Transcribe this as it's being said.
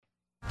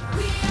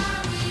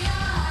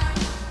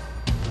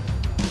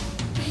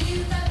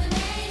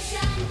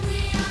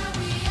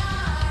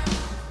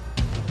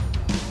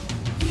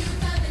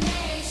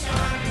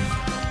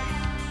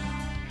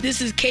This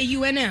is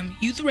KUNM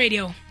Youth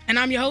Radio, and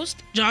I'm your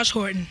host, Josh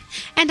Horton.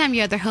 And I'm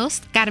your other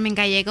host, Carmen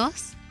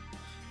Gallegos.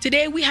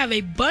 Today we have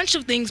a bunch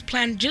of things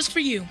planned just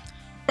for you.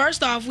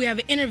 First off, we have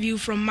an interview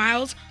from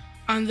Miles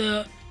on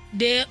the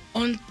De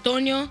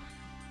Antonio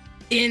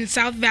in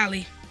South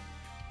Valley,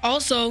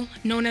 also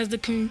known as the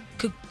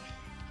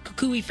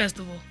Kukui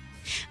Festival.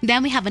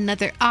 Then we have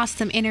another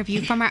awesome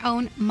interview from our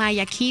own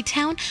Maya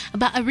Keytown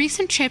about a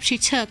recent trip she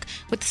took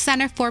with the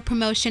Center for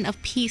Promotion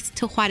of Peace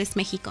to Juarez,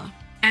 Mexico.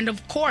 And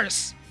of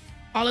course,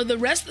 all of the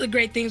rest of the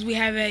great things we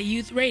have at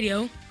Youth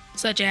Radio,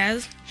 such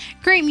as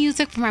great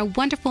music from our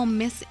wonderful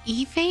Miss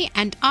Ife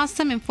and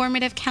awesome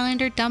informative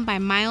calendar done by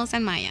Miles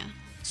and Maya.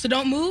 So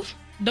don't move,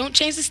 don't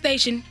change the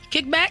station,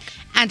 kick back,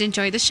 and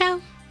enjoy the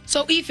show.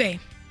 So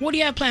Ife, what do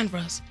you have planned for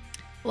us?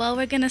 Well,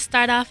 we're going to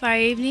start off our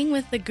evening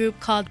with a group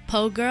called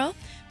Po Girl.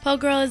 Po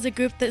Girl is a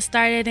group that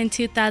started in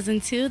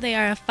 2002. They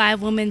are a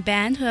 5-woman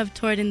band who have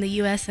toured in the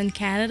U.S. and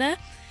Canada,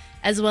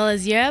 as well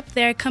as Europe.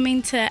 They're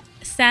coming to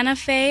Santa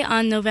Fe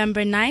on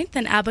November 9th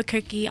and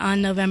Albuquerque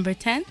on November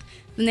 10th.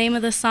 The name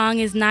of the song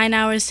is 9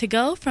 Hours to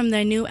Go from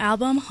their new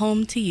album,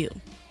 Home to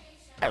You.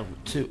 1,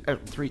 2,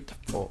 3,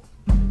 4.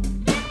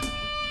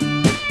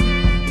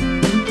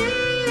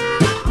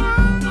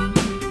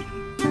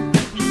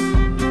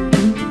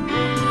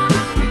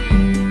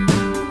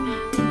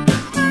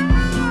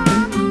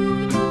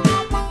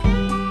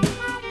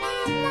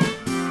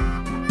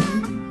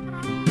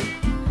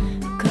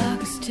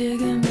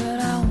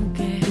 But I won't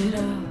get it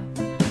up.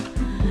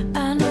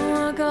 I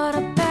know I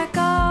gotta pack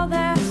all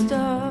that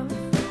stuff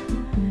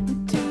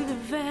into the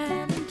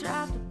van and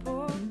drive to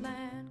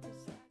Portland.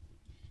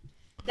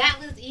 That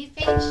was Ife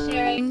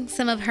sharing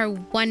some of her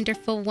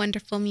wonderful,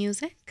 wonderful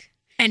music.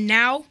 And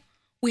now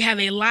we have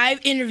a live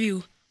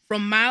interview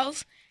from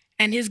Miles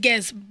and his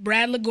guest,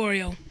 Brad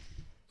Ligorio,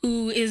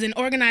 who is an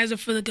organizer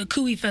for the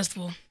Kukui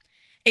Festival,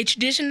 a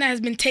tradition that has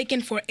been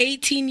taken for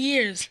 18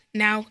 years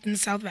now in the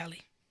South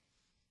Valley.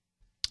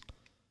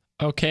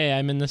 Okay,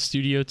 I'm in the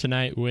studio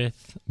tonight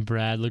with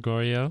Brad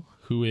Ligorio,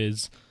 who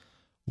is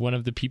one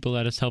of the people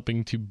that is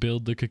helping to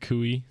build the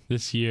Kukui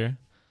this year.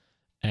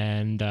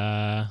 And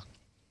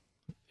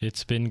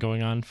it's been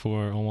going on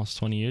for almost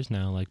 20 years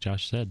now, like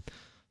Josh said.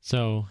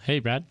 So, hey,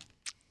 Brad.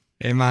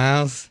 Hey,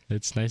 Miles.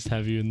 It's nice to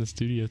have you in the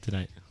studio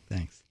tonight.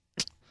 Thanks.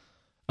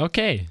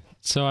 Okay,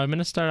 so I'm going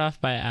to start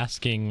off by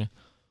asking,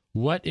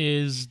 what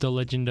is the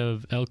legend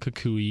of El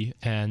Kukui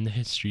and the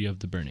history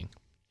of the burning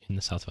in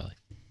the South Valley?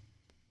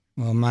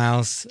 Well,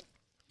 Miles,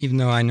 even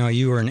though I know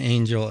you were an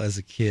angel as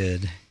a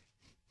kid,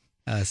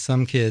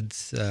 some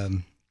kids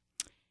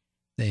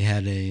they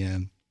had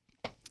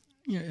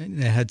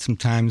some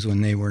times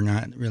when they were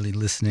not really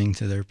listening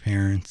to their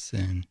parents,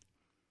 and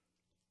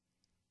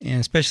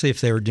especially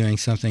if they were doing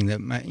something that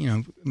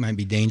might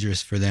be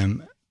dangerous for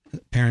them.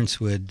 Parents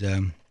would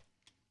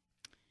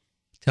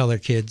tell their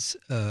kids,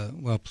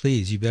 "Well,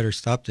 please, you better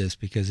stop this,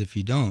 because if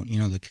you don't,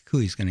 the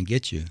Kukui's going to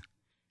get you."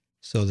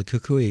 So the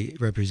Kukui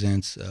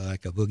represents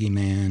like a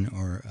boogeyman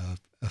or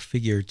a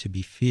figure to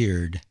be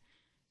feared,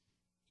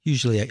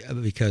 usually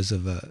because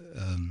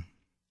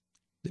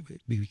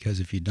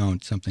if you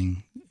don't,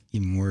 something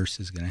even worse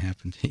is going to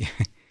happen to you.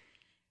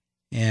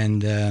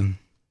 And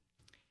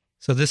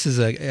so this is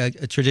a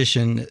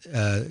tradition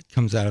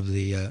comes out of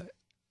the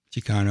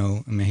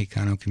Chicano and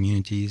Mexicano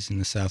communities in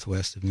the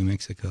southwest of New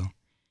Mexico,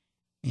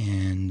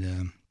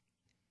 and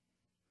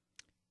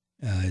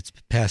it's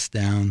passed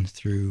down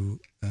through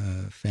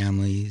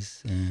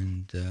families,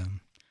 and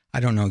I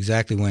don't know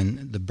exactly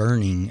when the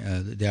burning,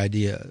 the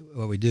idea,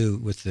 what we do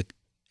with the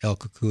El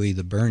Kukui,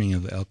 the burning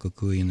of El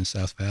Kukui in the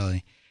South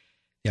Valley,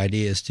 the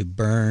idea is to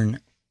burn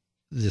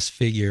this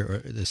figure or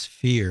this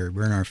fear,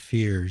 burn our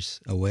fears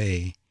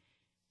away,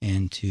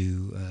 and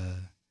to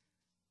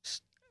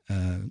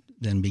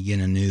then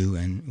begin anew,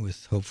 and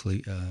with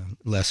hopefully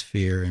less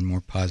fear and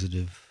more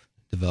positive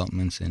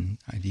developments and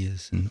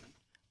ideas and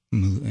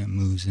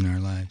moves in our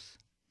lives.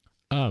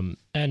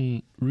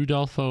 And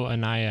Rudolfo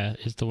Anaya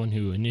is the one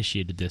who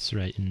initiated this,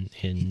 right, in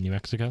New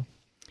Mexico?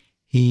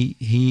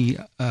 He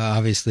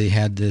obviously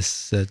had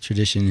this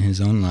tradition in his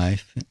own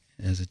life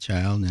as a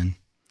child, and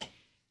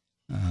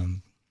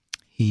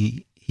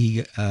he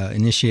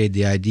initiated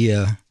the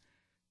idea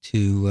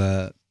to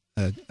a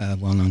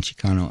well-known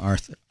Chicano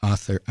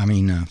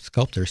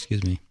sculptor.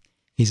 Excuse me.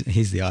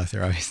 He's the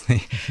author, obviously.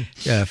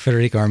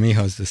 Federico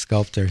Armijo is the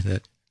sculptor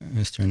that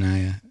Mr.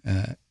 Anaya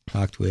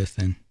talked with,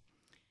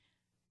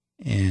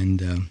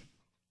 and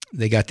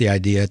they got the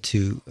idea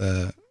to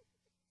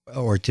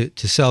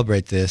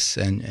celebrate this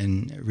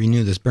and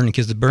renew this burning,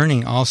 because the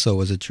burning also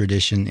was a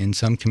tradition in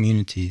some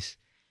communities.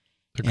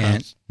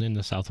 And in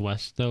the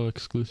Southwest, though,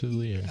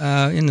 exclusively? Or?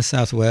 In the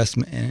Southwest,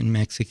 in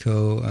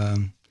Mexico,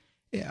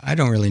 I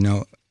don't really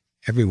know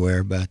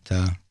everywhere, but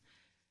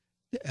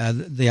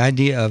the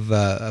idea of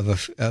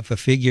a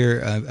figure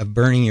of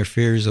burning your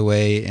fears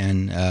away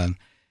and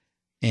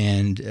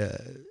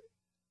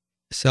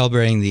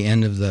celebrating the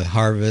end of the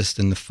harvest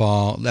and the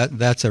fall,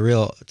 that's a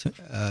real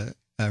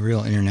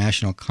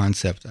international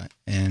concept,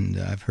 and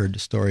I've heard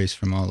stories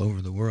from all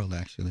over the world,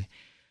 actually.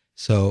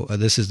 So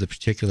this is the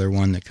particular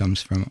one that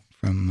comes from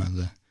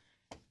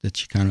the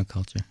Chicano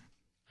culture.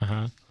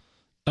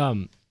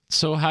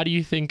 So how do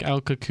you think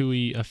El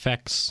Cucuy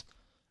affects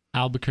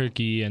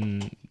Albuquerque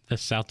and the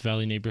South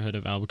Valley neighborhood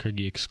of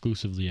Albuquerque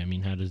exclusively? I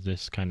mean, how does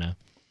this kind of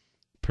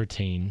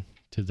pertain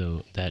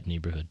to that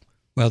neighborhood?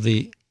 Well,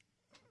 the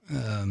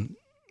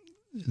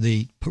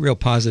real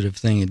positive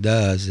thing it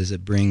does is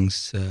it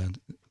brings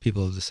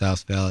people of the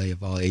South Valley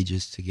of all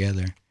ages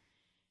together,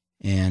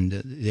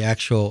 and the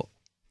actual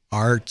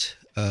art,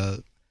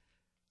 the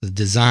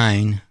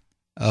design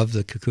of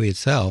the Cucuy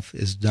itself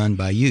is done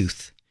by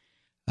youth.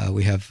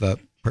 We have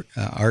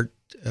art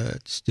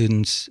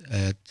students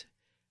at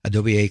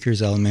Adobe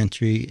Acres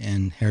Elementary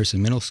and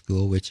Harrison Middle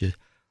School, which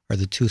are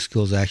the two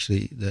schools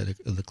actually that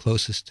are the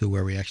closest to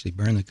where we actually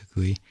burn the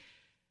Cucuy.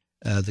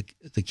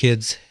 The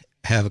kids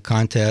have a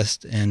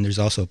contest, and there's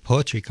also a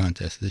poetry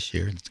contest this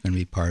year that's going to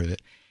be part of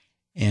it.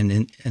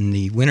 And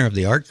the winner of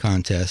the art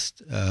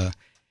contest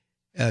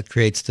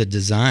creates the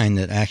design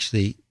that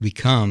actually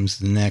becomes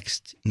the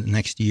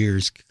next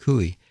year's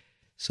Cucuy.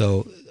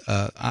 So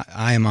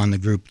I am on the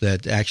group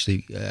that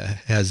actually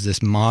has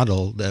this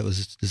model that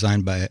was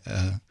designed by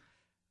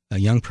a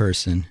young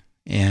person,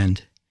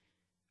 and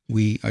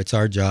it's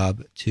our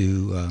job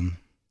to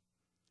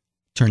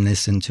turn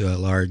this into a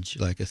large,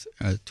 like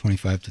a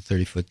 25 to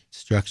 30 foot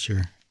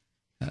structure,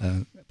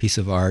 piece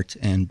of art,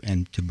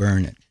 and to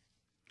burn it.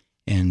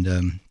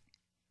 And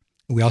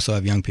we also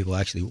have young people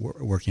actually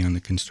working on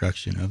the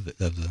construction of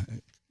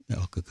the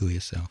El Cucuy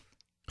itself.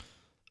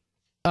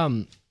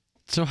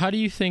 So how do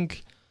you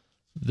think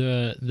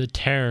the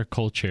terror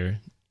culture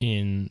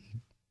in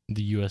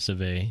the U.S.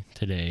 of A.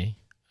 today,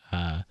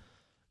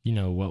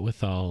 what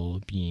with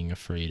all being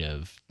afraid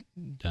of,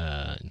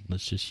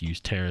 let's just use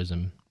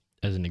terrorism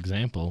as an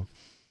example,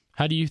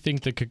 how do you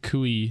think the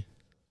Cucuy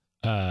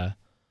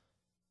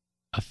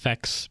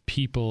affects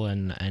people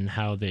and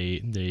how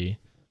they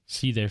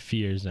see their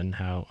fears and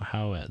how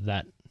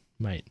that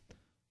might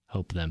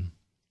help them?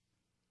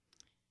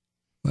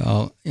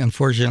 Well,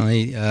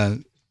 unfortunately,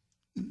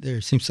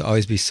 there seems to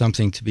always be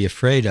something to be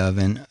afraid of,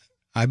 and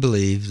I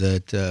believe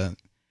that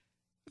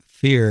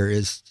fear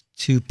is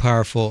too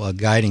powerful a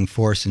guiding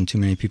force in too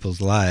many people's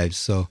lives.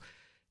 So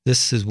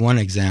this is one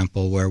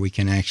example where we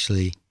can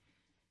actually,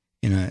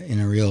 in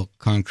a real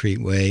concrete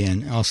way,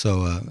 and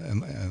also a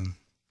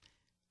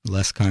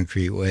less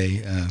concrete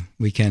way,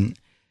 we can,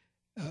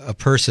 a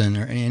person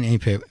or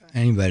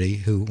anybody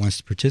who wants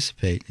to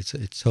participate, it's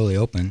totally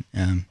open,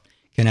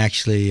 can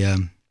actually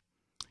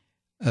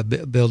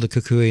build a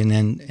Cucuy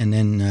and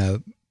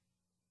then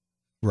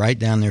write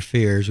down their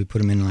fears. We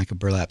put them in like a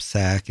burlap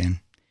sack and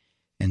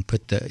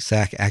put the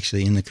sack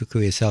actually in the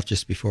Cucuy itself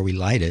just before we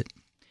light it.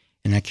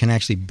 And I can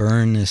actually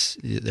burn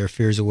their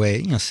fears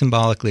away,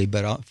 symbolically.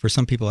 But for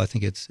some people, I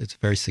think it's a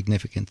very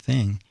significant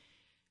thing.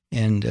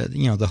 And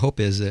the hope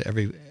is that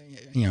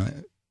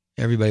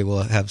everybody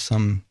will have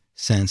some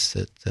sense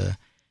that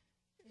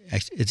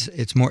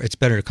it's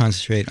better to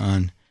concentrate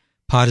on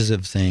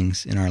positive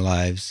things in our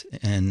lives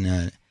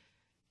and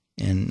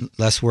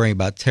less worrying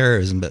about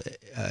terrorism, but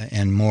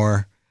and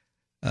more.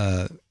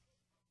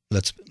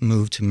 Let's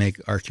move to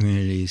make our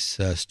communities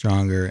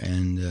stronger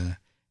and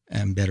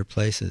better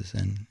places,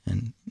 and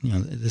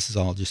this is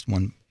all just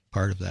one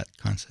part of that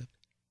concept.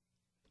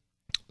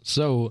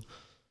 So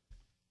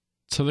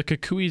the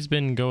Cukuy's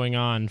been going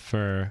on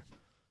for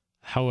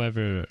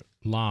however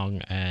long,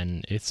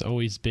 and it's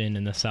always been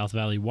in the South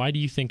Valley. Why do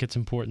you think it's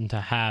important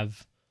to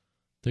have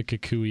the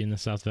Cucuy in the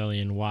South Valley,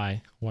 and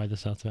why the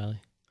South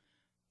Valley?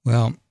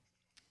 Well,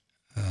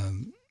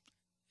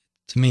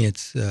 to me,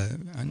 it's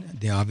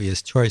the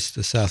obvious choice.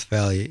 The South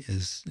Valley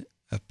is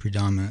a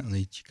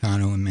predominantly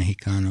Chicano and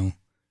Mexicano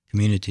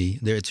community.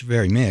 There, it's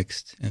very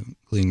mixed,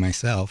 including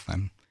myself.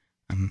 I'm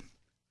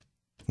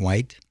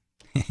white,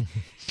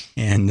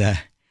 and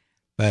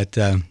but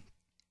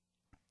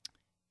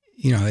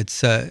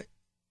it's a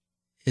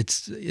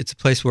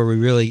place where we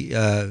really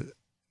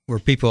where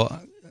people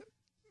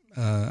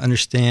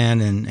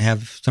understand and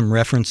have some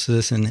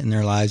references in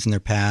their lives and their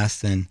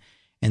past, and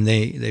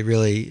they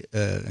really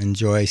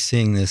enjoy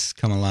seeing this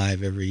come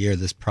alive every year,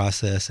 this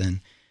process,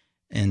 and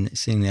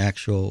seeing the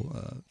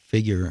actual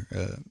figure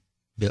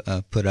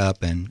put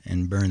up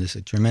and burn. This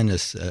a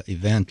tremendous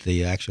event.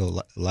 The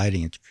actual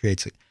lighting, it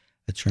creates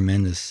a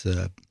tremendous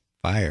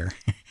fire,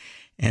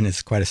 and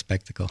it's quite a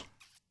spectacle.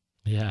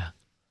 Yeah.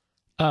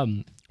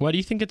 Why do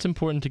you think it's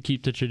important to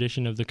keep the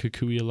tradition of the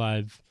Cucuy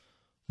alive?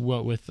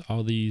 What with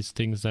all these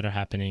things that are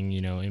happening,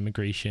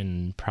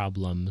 immigration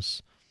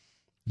problems,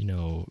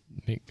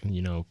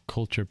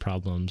 culture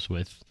problems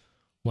with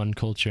one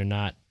culture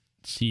not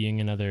seeing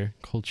another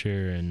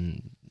culture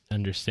and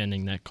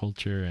understanding that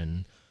culture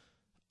and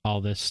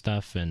all this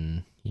stuff,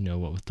 and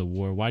what with the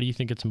war. Why do you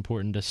think it's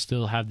important to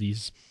still have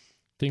these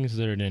things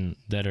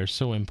that are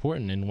so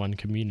important in one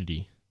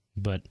community,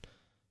 but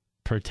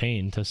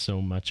pertain to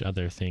so much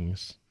other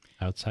things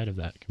outside of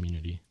that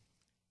community?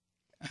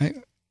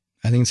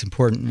 I think it's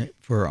important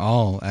for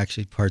all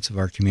actually parts of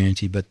our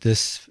community, but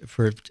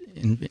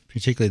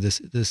particularly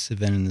this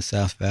event in the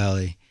South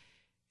Valley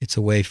it's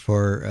a way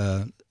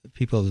for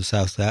people of the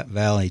South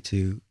Valley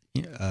to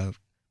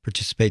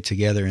participate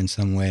together in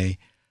some way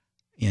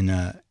in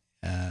an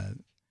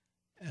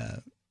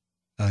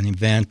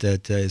event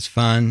that is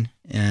fun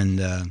and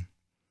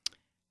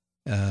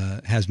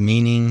has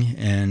meaning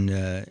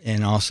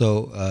and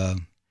also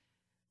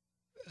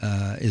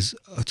is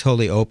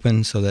totally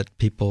open, so that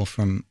people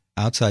from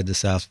outside the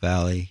South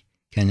Valley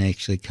can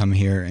actually come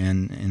here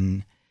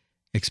and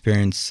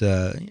experience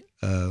a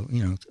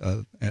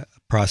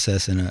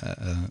process and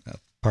a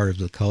part of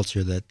the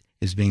culture that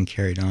is being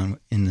carried on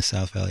in the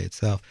South Valley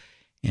itself.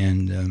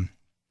 And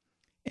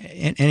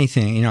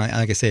anything,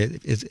 like I say,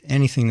 it's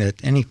anything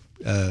that any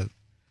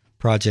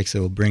projects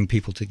that will bring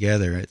people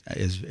together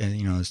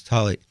is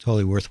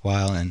totally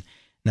worthwhile, and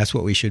that's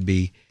what we should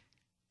be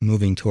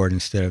moving toward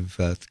instead of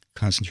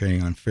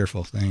concentrating on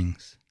fearful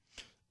things.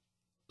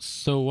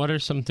 So what are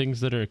some things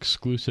that are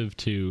exclusive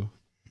to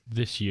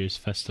this year's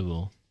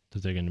festival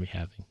that they're going to be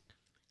having?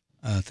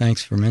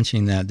 Thanks for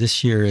mentioning that.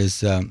 This year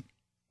is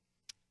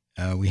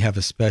we have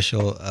a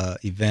special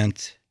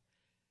event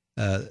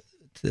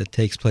that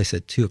takes place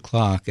at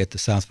 2:00 at the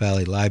South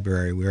Valley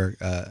Library. We're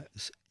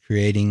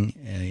creating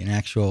an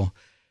actual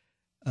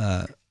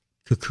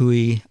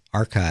Kukui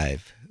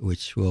archive,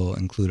 which will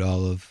include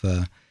all of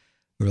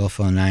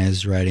Rodolfo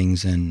Anaya's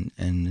writings and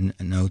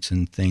notes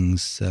and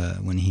things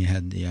when he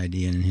had the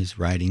idea, and his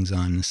writings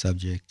on the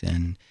subject,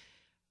 and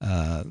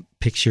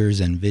pictures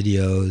and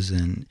videos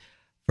and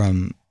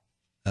from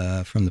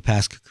the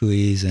past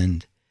Kukuis.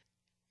 And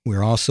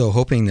we're also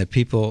hoping that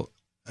people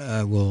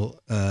will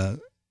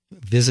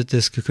visit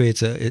this Kukui. It's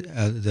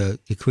the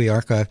Kukui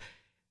archive,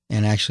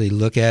 and actually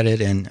look at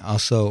it, and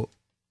also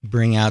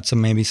bring out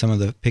maybe some of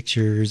the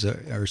pictures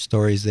or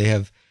stories they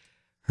have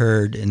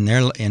heard in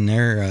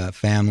their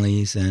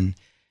families, and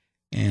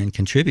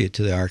contribute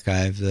to the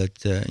archive that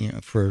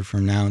for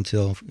now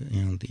until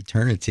the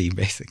eternity,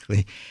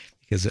 basically,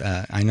 because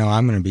I know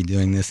I'm going to be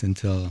doing this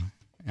until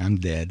I'm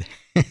dead.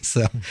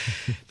 so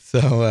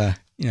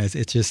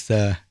it's just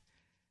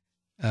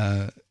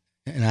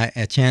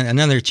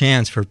another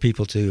chance for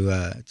people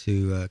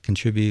to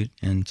contribute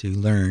and to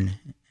learn,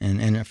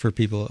 and for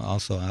people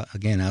also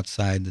again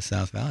outside the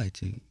South Valley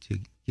to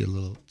get a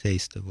little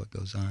taste of what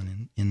goes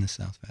on in the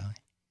South Valley.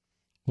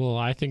 Well,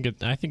 I think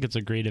it's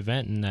a great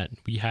event, and that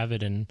we have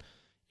it in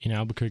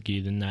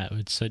Albuquerque, and that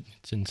it's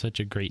in such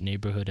a great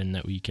neighborhood, and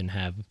that we can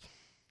have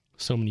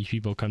so many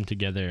people come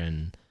together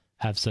and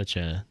have such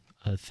a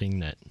thing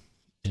that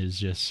is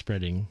just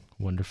spreading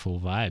wonderful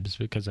vibes.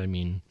 Because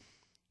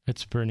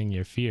it's burning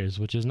your fears,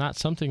 which is not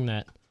something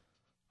that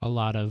a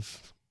lot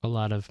of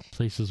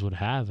places would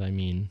have.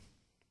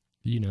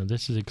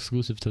 This is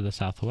exclusive to the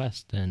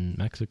Southwest and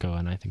Mexico,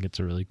 and I think it's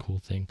a really cool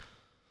thing.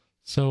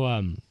 So,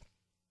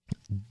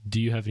 do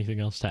you have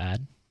anything else to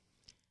add?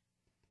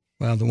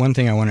 Well, the one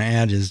thing I want to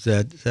add is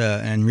that,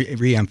 and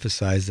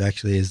re-emphasize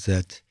actually, is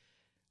that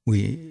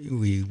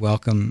we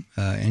welcome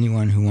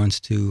anyone who wants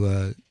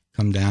to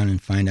come down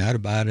and find out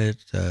about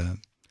it,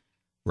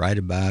 write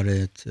about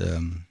it,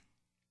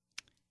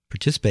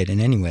 participate in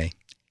any way.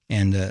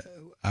 And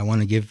I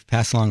want to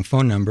pass along a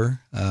phone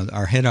number.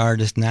 Our head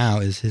artist now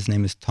his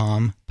name is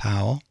Tom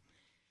Powell,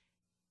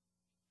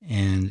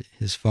 and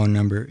his phone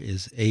number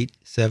is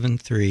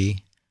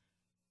 873-1282,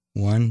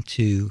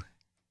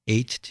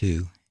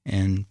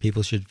 and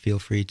people should feel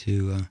free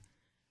to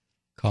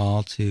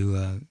call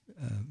to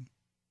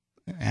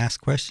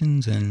ask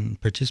questions and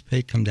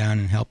participate, come down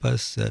and help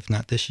us, if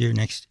not this year,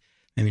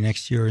 maybe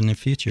next year or in the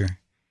future,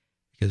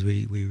 because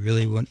we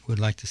really would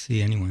like to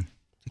see anyone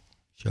to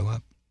show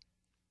up.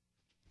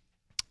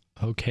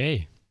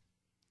 Okay.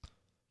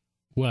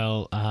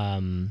 Well,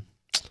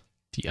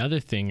 the other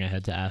thing I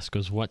had to ask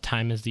was, what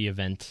time is the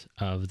event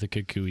of the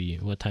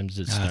Kukui? What time does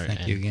it start?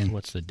 Thank you again.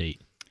 What's the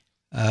date?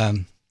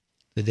 The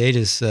date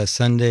is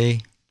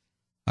Sunday,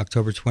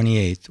 October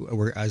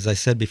 28th. As I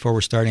said before,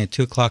 we're starting at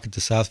 2:00 at the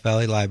South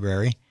Valley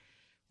Library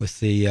with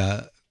the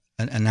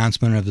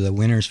announcement of the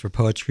winners for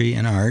poetry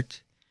and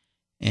art,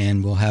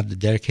 and we'll have the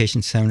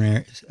dedication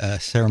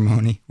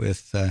ceremony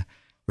with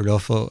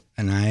Rodolfo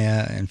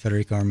Anaya and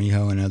Federico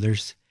Armijo and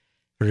others.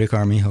 Federico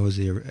Armijo was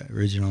the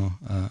original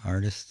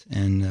artist,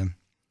 and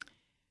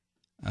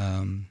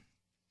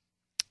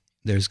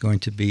there's going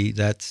to be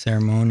that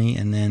ceremony,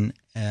 and then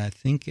I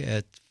think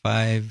at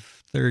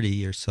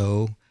 5:30 or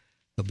so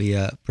there'll be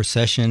a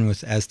procession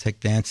with Aztec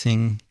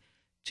dancing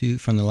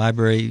from the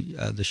library,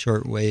 the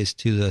short ways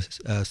to the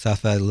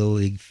South Valley Little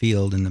League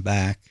field in the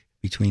back,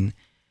 in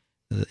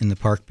the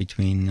park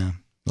between the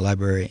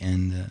library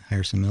and the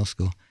Harrison Middle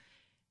School.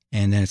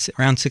 And then it's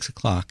around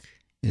 6:00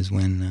 is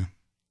when,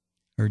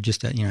 or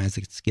just as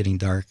it's getting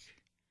dark,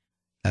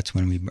 that's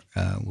when we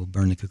will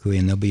burn the Kukui,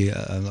 and there'll be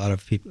a lot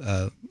of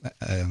people,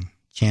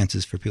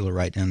 chances for people to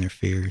write down their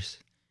fears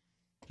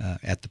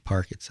at the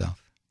park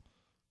itself.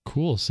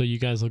 Cool. So you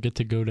guys will get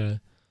to go to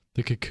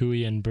the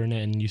Kukui and burn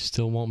it, and you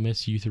still won't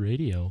miss youth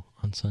radio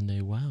on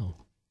Sunday. Wow.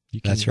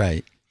 That's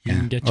right. You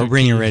can get Or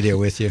bring your kids- radio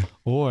with you.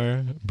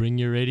 Or bring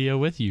your radio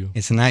with you.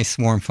 It's a nice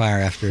warm fire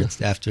after it's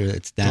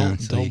down,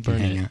 so don't you can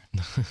burn hang it.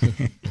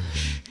 out.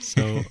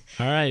 So,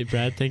 all right,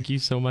 Brad, thank you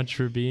so much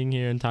for being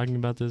here and talking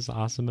about this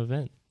awesome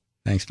event.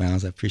 Thanks,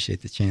 Miles. I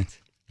appreciate the chance.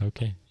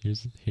 Okay,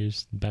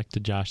 here's back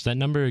to Josh. That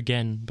number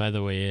again, by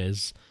the way,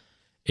 is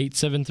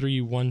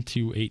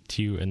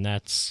 873-1282, and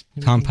that's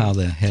Tom Powell,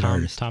 the head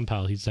artist. Tom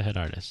Powell, he's the head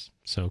artist.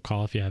 So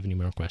call if you have any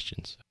more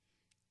questions.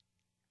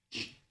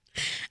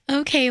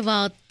 Okay,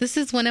 well, this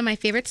is one of my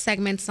favorite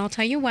segments. And I'll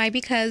tell you why,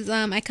 because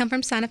I come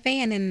from Santa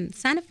Fe, and in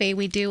Santa Fe,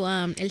 we do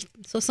El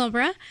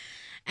Zozobra.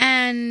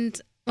 And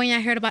when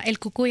I heard about El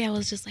Cucuy, I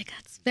was just like,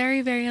 that's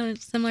very, very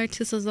similar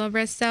to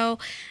Zozobra. So,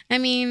 I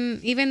mean,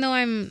 even though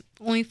I'm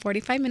only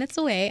 45 minutes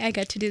away, I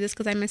get to do this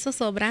because I'm in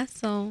Zozobra,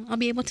 so I'll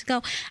be able to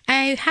go.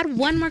 I had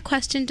one more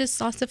question,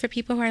 just also for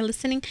people who are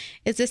listening.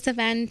 Is this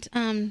event,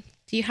 do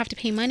you have to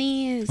pay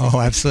money? Is Oh,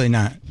 absolutely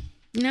not.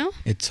 no?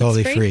 It's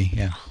totally free? free.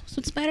 Yeah. So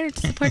it's better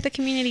to support the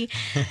community.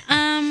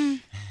 All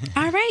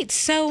right.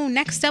 So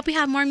next up, we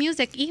have more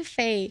music. Ife,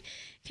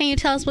 can you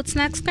tell us what's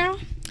next, girl?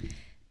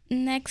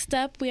 Next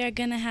up, we are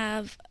going to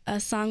have a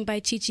song by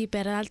Chichi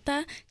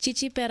Peralta.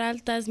 Chichi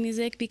Peralta's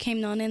music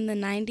became known in the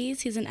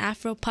 90s. He's an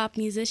Afro-pop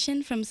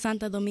musician from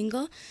Santo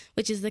Domingo,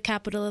 which is the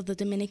capital of the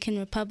Dominican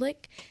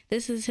Republic.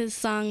 This is his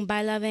song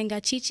Baila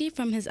Venga Chichi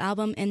from his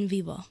album En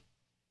Vivo.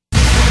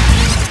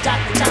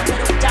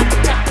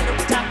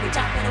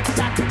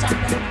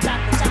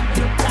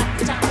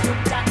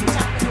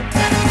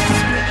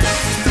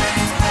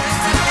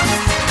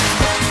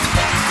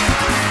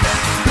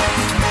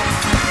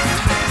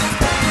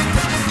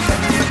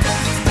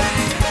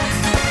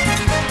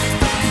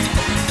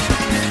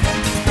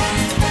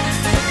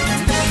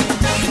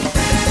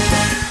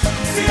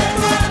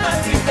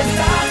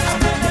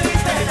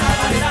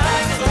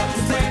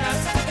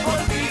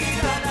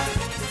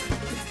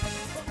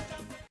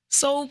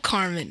 So,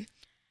 Carmen,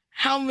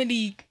 how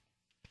many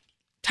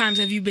times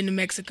have you been to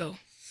Mexico?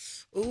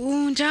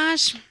 Ooh,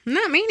 Josh,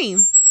 not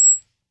many.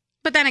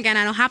 But then again,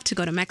 I don't have to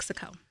go to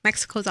Mexico.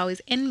 Mexico's always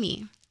in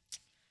me.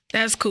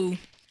 That's cool.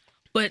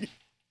 But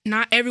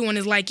not everyone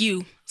is like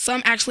you.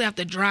 Some actually have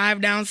to drive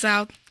down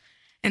south.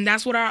 And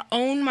that's what our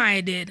own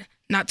Maya did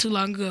not too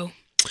long ago.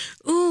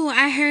 Ooh,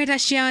 I heard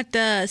that she at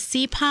the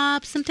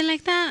C-pop, something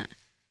like that.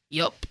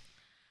 Yup.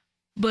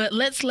 But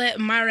let's let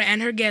Myra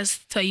and her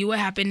guests tell you what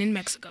happened in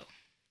Mexico.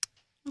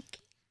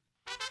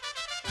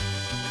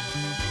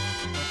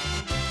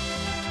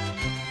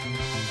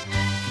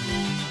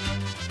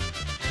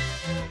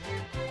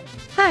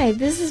 Hi,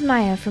 this is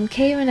Maya from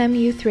KUNM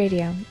Youth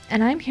Radio,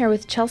 and I'm here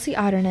with Chelsea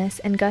Otterness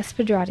and Gus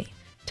Pedrati,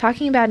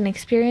 talking about an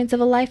experience of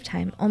a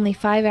lifetime only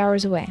 5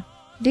 hours away.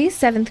 These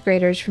 7th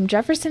graders from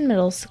Jefferson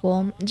Middle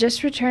School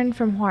just returned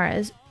from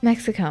Juarez,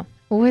 Mexico,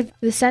 with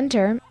the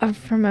Center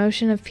of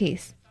Promotion of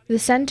Peace. The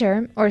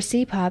Center, or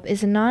CPOP,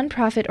 is a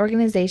non-profit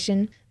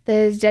organization that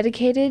is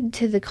dedicated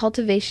to the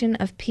cultivation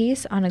of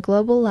peace on a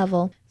global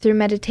level through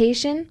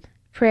meditation,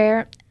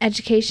 prayer,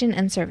 education,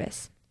 and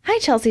service. Hi,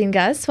 Chelsea and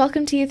Gus.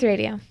 Welcome to Youth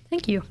Radio.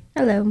 Thank you.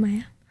 Hello,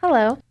 Maya.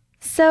 Hello.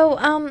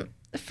 So,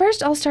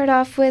 first I'll start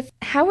off with,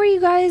 how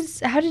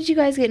did you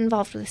guys get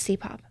involved with the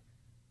CPOP?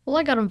 Well,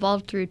 I got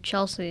involved through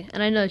Chelsea,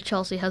 and I know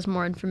Chelsea has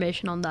more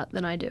information on that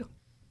than I do.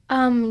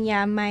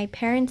 Yeah, my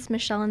parents,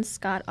 Michelle and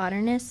Scott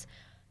Otterness,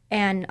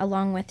 and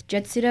along with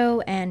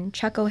Jetsudo and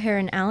Chuck O'Hare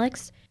and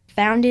Alex,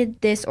 founded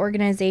this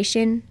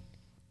organization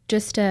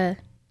just as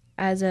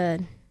a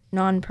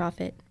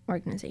non-profit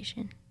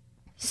organization.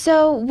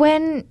 So,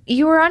 when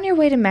you were on your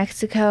way to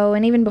Mexico,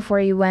 and even before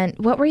you went,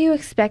 what were you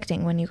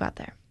expecting when you got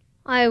there?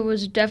 I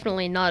was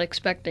definitely not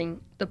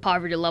expecting the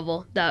poverty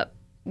level that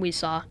we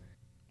saw.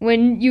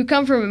 When you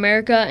come from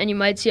America and you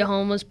might see a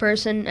homeless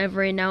person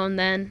every now and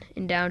then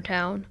in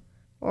downtown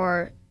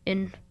or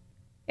in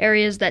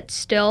areas that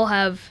still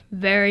have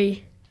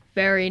very,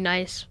 very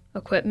nice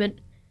equipment,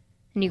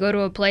 and you go to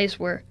a place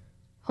where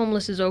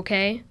homeless is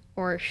okay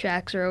or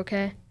shacks are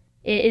okay,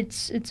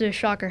 it's a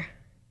shocker.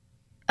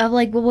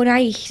 When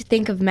I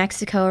think of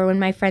Mexico, or when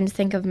my friends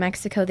think of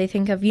Mexico, they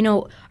think of, are you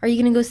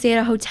going to go stay at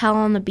a hotel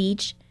on the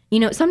beach?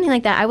 Something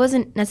like that. I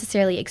wasn't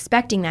necessarily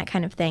expecting that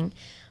kind of thing,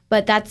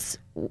 but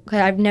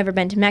I've never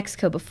been to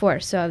Mexico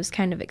before, so I was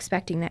kind of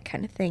expecting that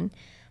kind of thing.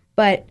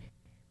 But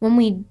when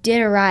we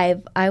did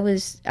arrive, I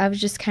was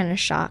just kind of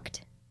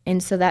shocked,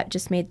 and so that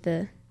just made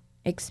the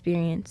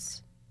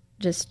experience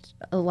just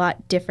a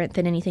lot different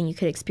than anything you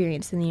could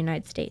experience in the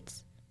United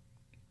States.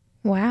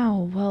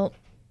 Wow, well,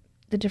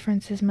 the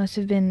differences must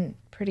have been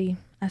pretty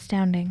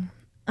astounding.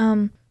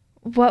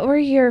 What were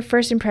your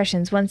first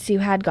impressions once you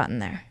had gotten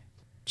there?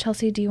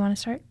 Chelsea, do you want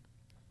to start?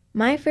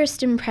 My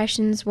first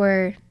impressions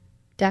were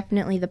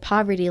definitely the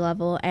poverty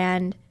level,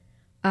 and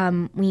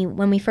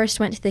when we first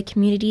went to the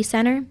community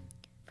center,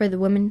 for the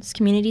women's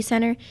community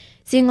center,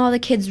 seeing all the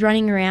kids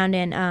running around,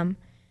 and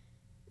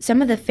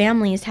some of the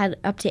families had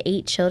up to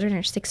 8 children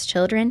or 6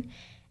 children,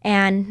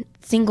 and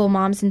single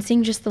moms, and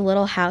seeing just the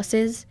little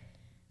houses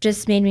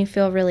just made me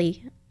feel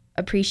really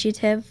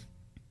appreciative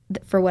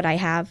for what I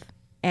have,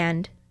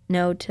 and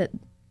know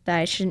that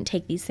I shouldn't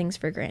take these things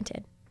for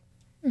granted.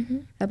 Mm-hmm.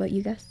 How about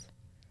you, Gus?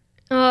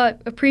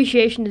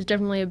 Appreciation is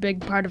definitely a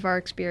big part of our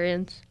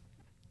experience.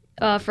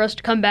 For us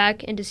to come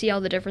back and to see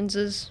all the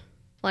differences,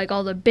 like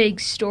all the big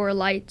store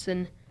lights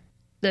and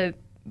the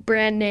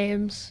brand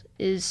names,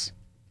 is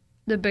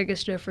the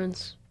biggest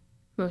difference,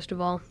 most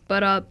of all.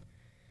 But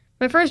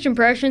my first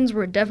impressions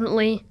were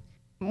definitely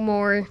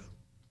more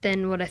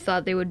than what I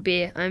thought they would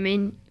be. I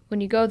mean, when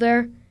you go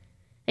there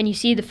and you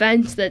see the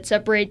fence that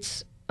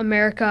separates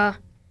America,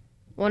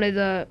 one of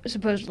the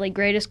supposedly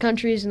greatest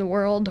countries in the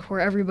world where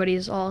everybody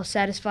is all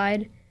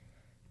satisfied,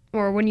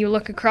 or when you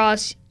look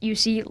across, you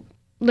see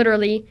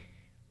literally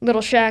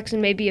little shacks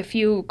and maybe a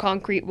few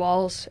concrete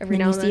walls every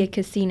now and then. You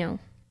see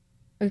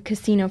a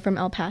casino from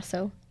El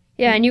Paso.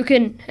 Yeah,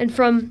 and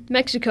from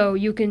Mexico,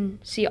 you can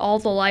see all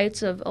the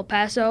lights of El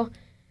Paso,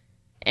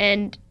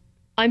 and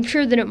I'm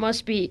sure that it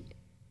must be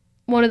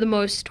one of the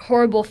most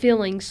horrible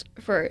feelings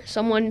for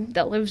someone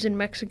that lives in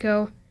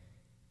Mexico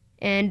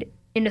and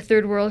in a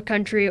third world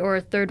country or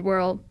a third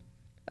world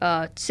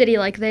city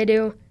like they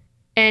do,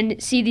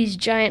 and see these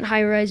giant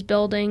high-rise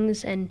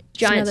buildings and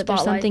giant that there's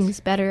spotlights. something's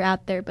better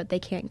out there, but they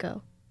can't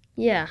go.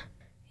 Yeah.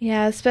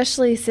 Yeah,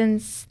 especially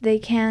since they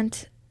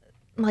can't,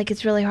 like,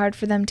 it's really hard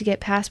for them to get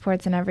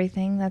passports and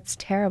everything. That's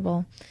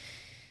terrible.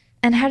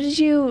 And how did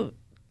you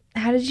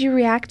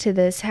react to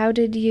this?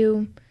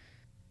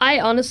 I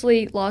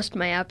honestly lost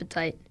my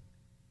appetite.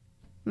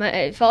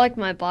 It felt like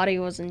my body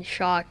was in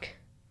shock.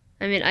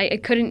 I mean, I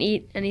couldn't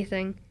eat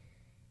anything,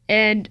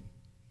 and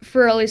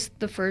for at least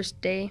the first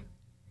day.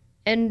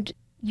 And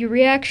your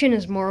reaction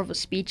is more of a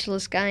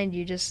speechless kind.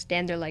 You just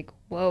stand there like,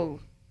 whoa,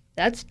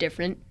 that's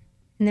different.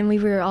 And then we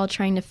were all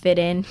trying to fit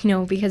in,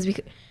 because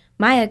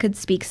Maya could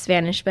speak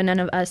Spanish, but none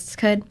of us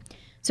could.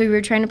 So we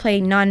were trying to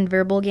play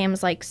nonverbal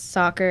games like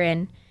soccer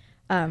and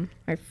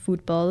or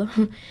football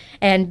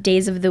and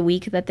Days of the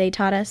Week that they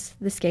taught us,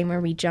 this game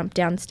where we jump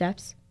down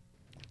steps.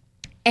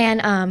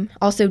 And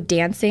also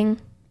dancing.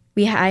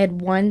 I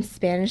had one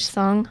Spanish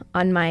song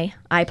on my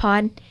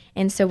iPod,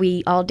 and so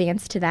we all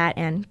danced to that.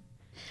 And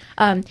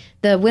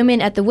the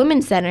women at the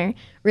Women's Center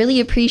really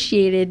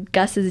appreciated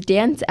Gus's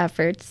dance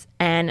efforts,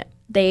 and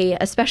they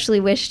especially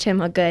wished him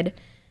a good,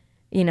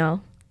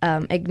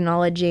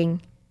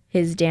 acknowledging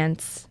his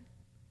dance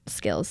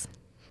skills.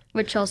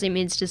 What Chelsea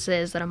means to say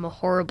is that I'm a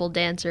horrible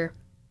dancer,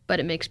 but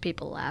it makes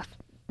people laugh.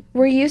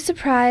 Were you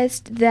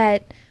surprised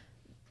that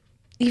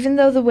even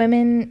though the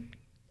women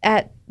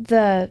at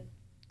the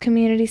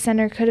community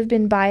center could have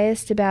been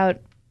biased about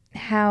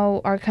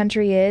how our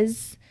country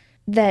is,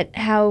 that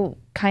how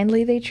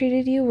kindly they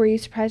treated you? Were you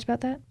surprised about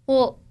that?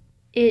 Well,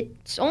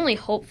 it's only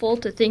hopeful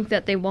to think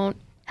that they won't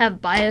have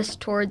bias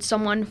towards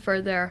someone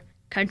for their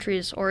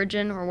country's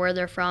origin or where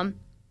they're from.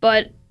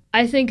 But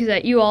I think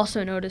that you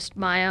also noticed,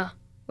 Maya,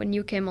 when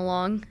you came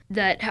along,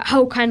 that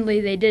how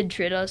kindly they did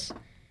treat us,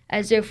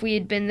 as if we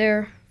had been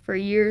there for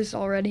years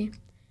already.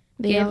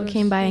 They all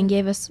came by and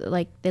gave us,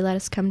 they let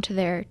us come to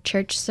their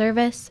church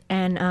service,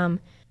 and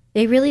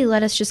they really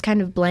let us just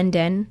kind of blend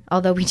in,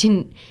 although we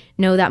didn't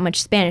know that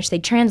much Spanish. They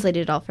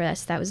translated it all for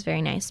us. That was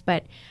very nice.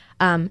 But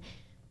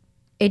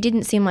it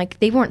didn't seem like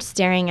they weren't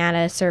staring at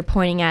us or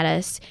pointing at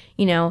us,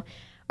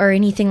 or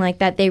anything like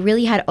that. They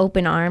really had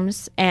open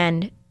arms,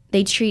 and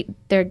they treat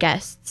their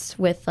guests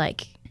with,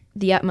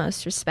 the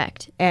utmost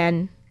respect.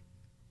 And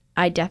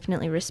I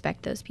definitely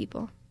respect those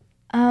people.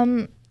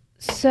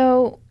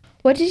 So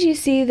what did you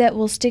see that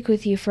will stick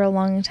with you for a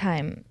long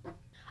time?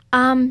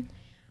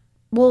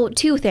 Well,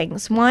 two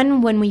things.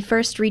 One, when we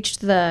first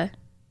reached the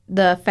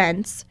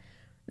fence,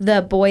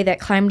 the boy that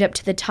climbed up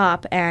to the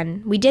top,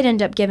 and we did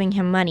end up giving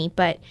him money,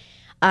 but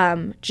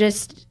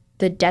just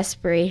the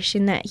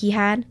desperation that he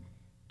had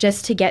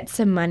just to get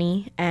some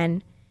money,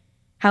 and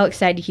how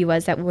excited he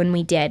was that when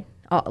we did.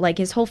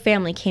 His whole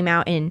family came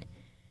out and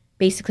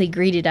basically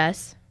greeted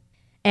us.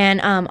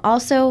 And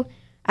also,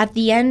 at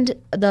the end,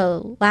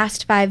 the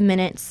last 5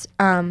 minutes,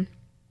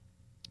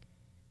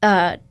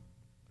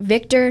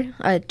 Victor,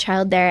 a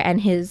child there,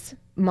 and his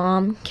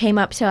mom came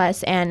up to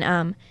us,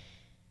 and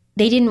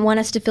they didn't want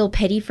us to feel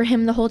pity for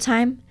him the whole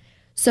time.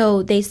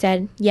 So they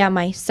said, yeah,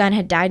 my son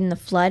had died in the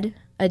flood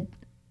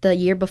the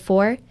year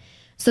before.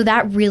 So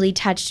that really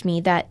touched me,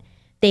 that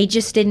they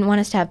just didn't want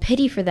us to have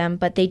pity for them,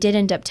 but they did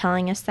end up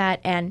telling us that.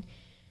 And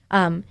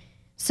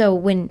so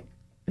when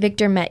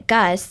Victor met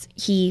Gus,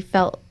 he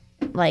felt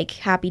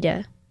happy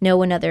to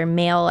know another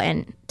male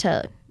and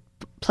to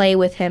play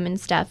with him and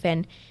stuff.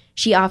 And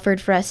she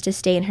offered for us to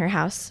stay in her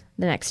house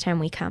the next time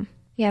we come.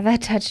 Yeah,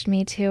 that touched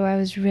me too. I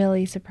was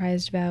really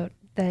surprised about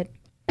that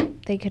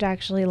they could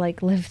actually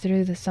live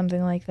through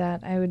something like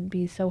that. I would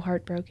be so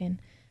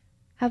heartbroken.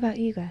 How about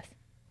you guys?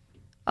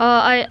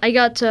 I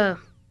got to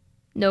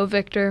know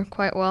Victor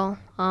quite well,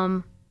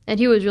 and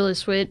he was really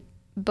sweet.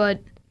 But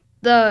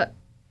the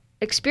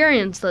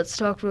experience that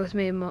stuck with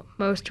me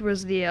most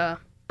was the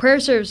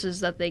prayer services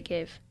that they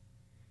gave,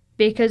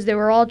 because they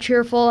were all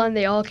cheerful and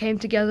they all came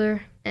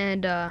together.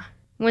 And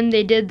when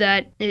they did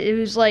that, it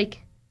was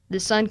like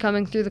the sun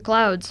coming through the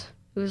clouds.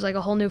 It was like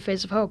a whole new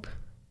phase of hope.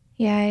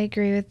 Yeah, I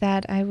agree with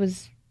that. I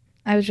was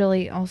I was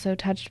really also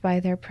touched by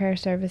their prayer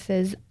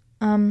services.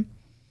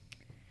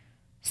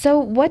 So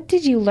what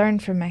did you learn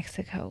from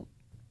Mexico?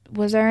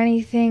 Was there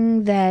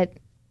anything that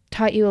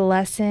taught you a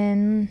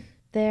lesson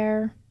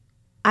there?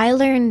 I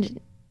learned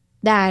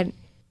that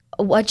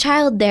a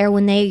child there,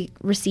 when they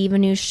receive a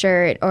new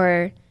shirt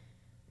or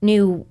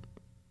new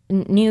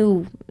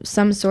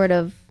some sort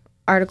of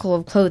article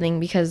of clothing,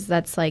 because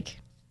that's like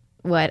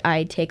what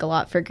I take a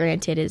lot for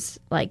granted is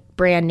like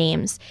brand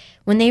names.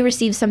 When they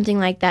receive something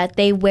like that,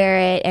 they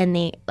wear it and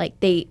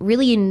they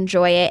really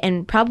enjoy it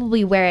and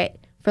probably wear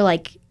it for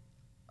like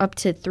up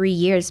to 3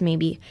 years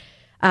maybe.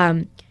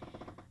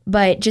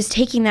 But just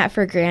taking that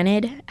for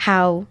granted,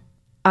 how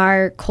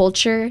our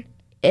culture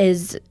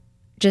is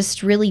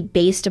just really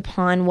based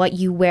upon what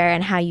you wear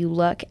and how you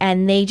look,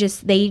 and they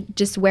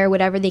just wear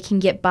whatever they can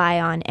get by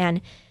on,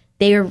 and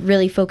they are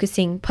really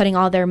putting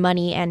all their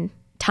money and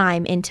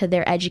time into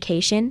their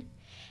education.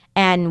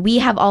 And we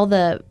have all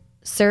the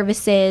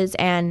services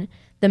and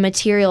the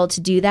material to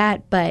do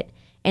that, but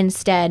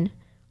instead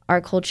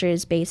our culture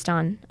is based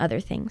on other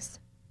things.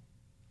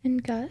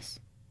 And Gus?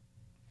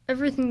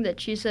 Everything that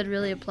she said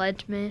really applied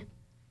to me.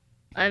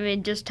 I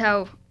mean, just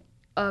how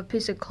a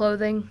piece of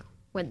clothing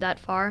went that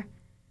far.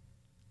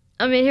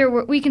 I mean, here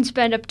we can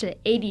spend up to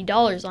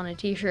 $80 on a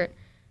t-shirt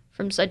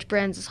from such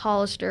brands as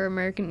Hollister,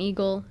 American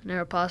Eagle, and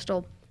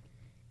Aeropostale.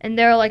 And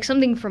they're like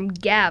something from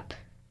Gap.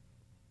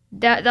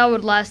 That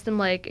would last them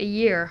like a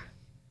year,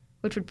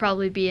 which would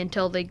probably be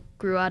until they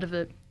grew out of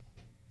it.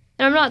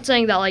 And I'm not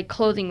saying that like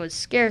clothing was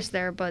scarce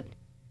there, but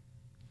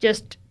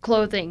just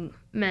clothing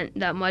meant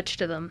that much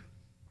to them.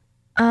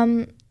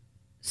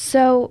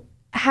 So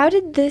how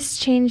did this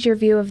change your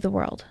view of the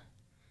world?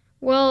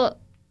 Well,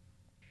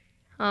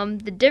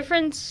 the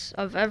difference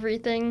of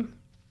everything,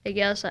 I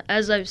guess,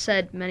 as I've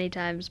said many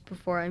times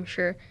before, I'm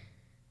sure,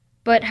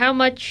 but how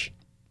much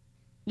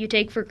you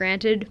take for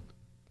granted.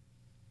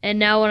 And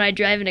now when I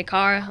drive in a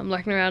car, I'm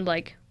looking around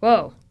like,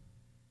 whoa,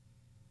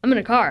 I'm in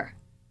a car.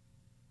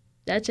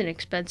 That's an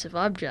expensive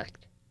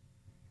object.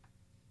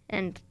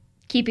 And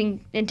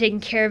taking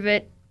care of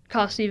it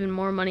costs even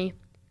more money.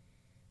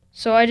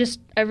 So I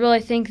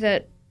really think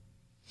that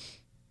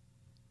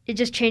it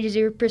just changes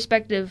your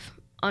perspective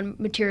on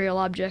material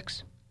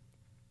objects.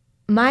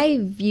 My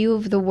view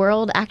of the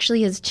world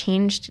actually has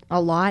changed a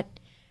lot.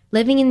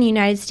 Living in the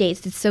United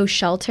States, it's so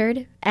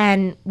sheltered,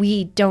 and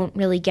we don't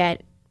really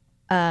get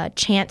a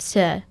chance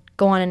to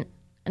go on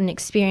an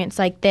experience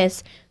like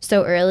this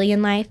so early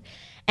in life.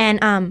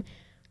 And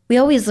we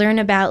always learn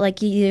about, like,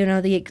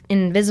 the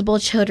invisible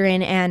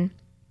children, and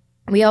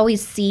we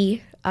always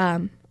see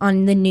on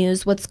the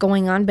news what's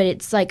going on, but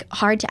it's like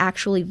hard to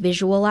actually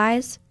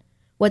visualize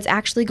what's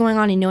actually going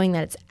on and knowing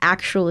that it's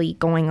actually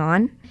going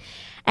on.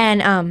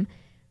 And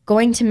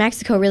going to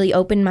Mexico really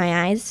opened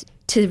my eyes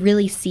to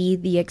really see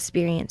the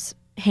experience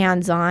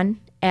hands-on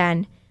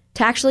and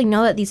to actually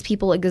know that these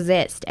people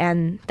exist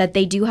and that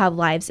they do have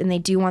lives and they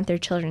do want their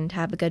children to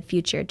have a good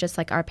future, just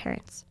like our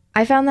parents.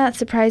 I found that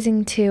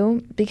surprising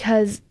too,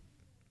 because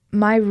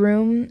my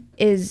room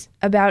is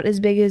about as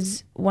big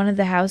as one of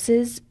the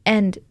houses,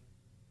 and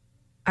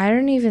I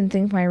don't even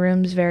think my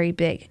room's very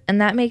big.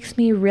 And that makes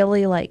me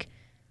really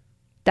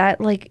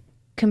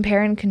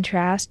compare and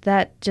contrast,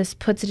 that just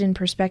puts it in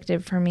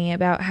perspective for me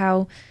about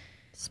how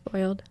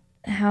spoiled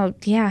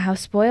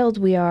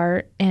we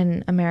are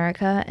in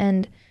America.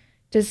 And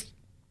just,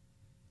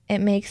 it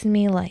makes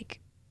me like,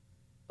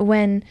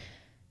 when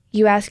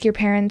you ask your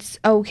parents,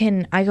 oh,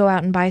 can I go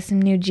out and buy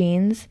some new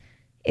jeans?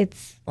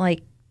 It's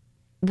like,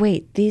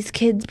 wait, these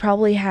kids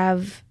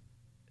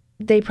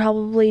they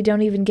probably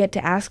don't even get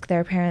to ask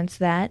their parents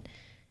that.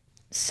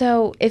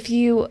 So if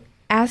you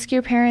ask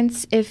your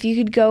parents if you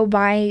could go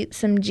buy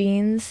some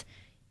jeans,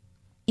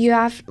 you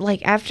have,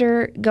 like,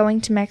 after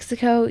going to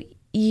Mexico,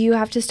 you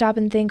have to stop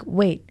and think,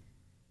 wait,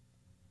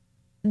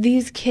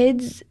 these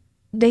kids,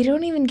 they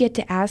don't even get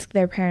to ask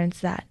their parents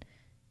that.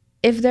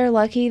 If they're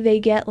lucky, they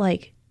get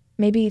like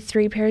maybe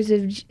 3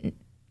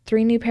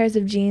 new pairs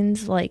of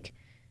jeans, like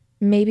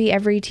maybe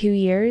every 2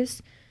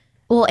 years.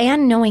 Well,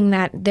 and knowing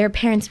that their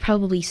parents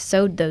probably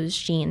sewed those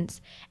jeans,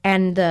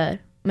 and the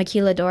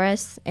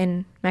maquiladoras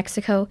in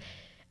Mexico,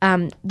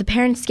 the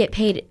parents get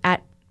paid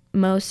at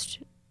most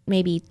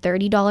maybe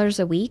 $30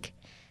 a week,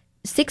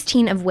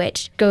 16 of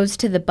which goes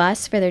to the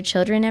bus for their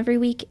children every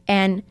week,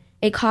 and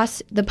it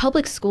costs, the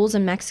public schools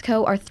in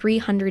Mexico are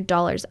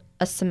 $300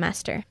 a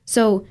semester.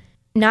 So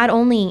not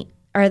only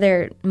are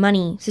their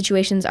money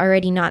situations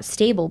already not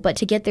stable, but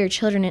to get their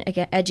children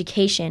an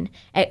education,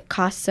 it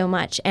costs so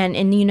much. And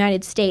in the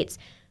United States,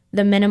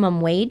 the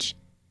minimum wage,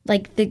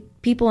 like, the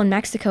people in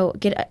Mexico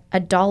get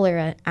 $1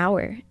 an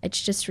hour.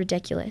 It's just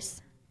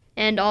ridiculous.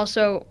 And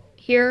also,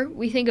 here,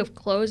 we think of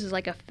clothes as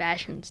like a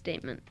fashion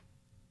statement.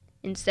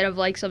 Instead of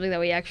like something that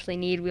we actually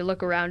need, we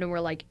look around and we're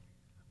like,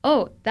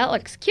 oh, that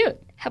looks cute.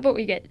 How about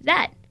we get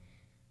that?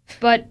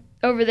 But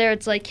over there,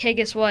 it's like, hey,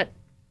 guess what?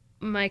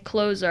 My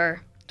clothes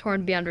are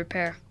torn beyond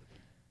repair.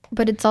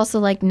 But it's also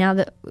like, now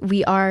that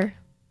we are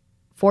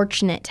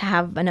fortunate to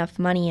have enough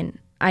money, and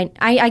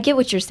I get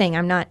what you're saying.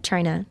 I'm not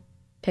trying to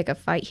pick a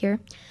fight here.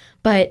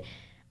 But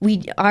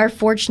we are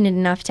fortunate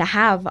enough to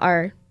have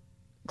our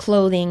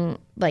clothing,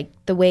 like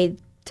the way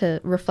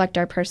to reflect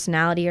our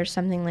personality or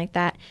something like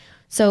that.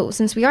 So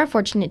since we are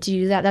fortunate to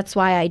do that, that's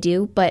why I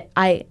do. But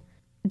I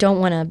don't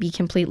want to be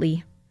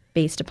completely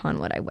based upon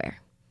what I wear.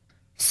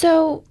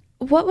 So,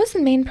 what was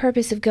the main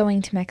purpose of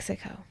going to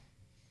Mexico?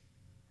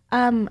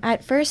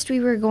 At first, we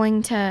were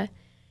going to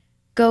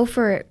go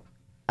for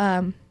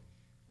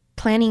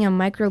planning a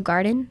micro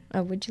garden.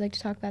 Would you like to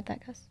talk about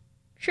that, Gus?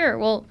 Sure.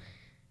 Well,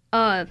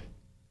 a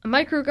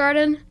micro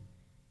garden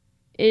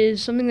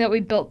is something that we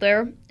built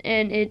there,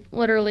 and it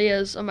literally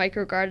is a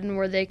micro garden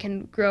where they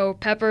can grow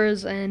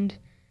peppers and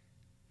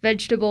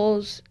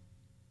vegetables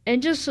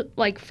and just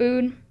like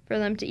food for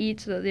them to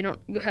eat so that they don't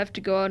have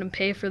to go out and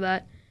pay for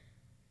that.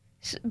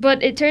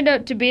 But it turned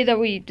out to be that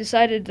we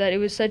decided that it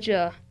was such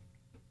a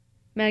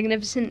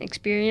magnificent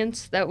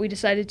experience that we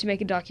decided to make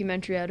a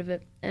documentary out of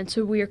it. And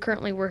so we are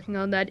currently working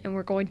on that, and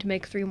we're going to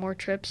make 3 more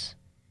trips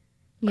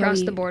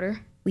across the border.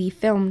 We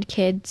filmed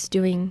kids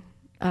doing,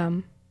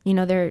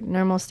 their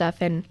normal stuff,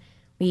 and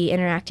we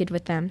interacted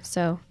with them.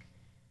 So,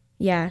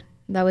 yeah,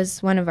 that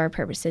was one of our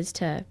purposes,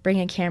 to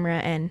bring a camera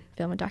and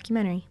film a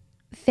documentary.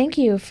 Thank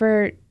you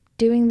for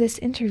doing this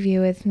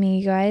interview with me,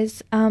 you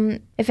guys.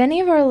 If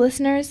any of our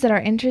listeners that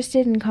are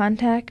interested in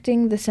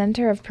contacting the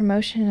Center of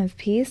Promotion of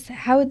Peace,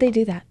 how would they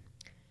do that?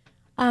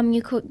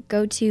 You could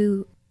go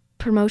to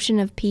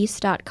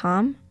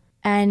promotionofpeace.com,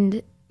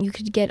 and you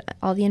could get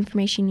all the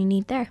information you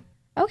need there.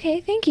 Okay,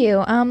 thank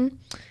you. Do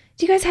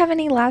you guys have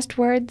any last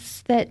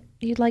words that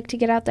you'd like to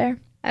get out there?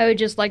 I would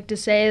just like to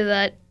say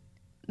that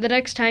the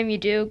next time you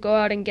do go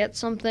out and get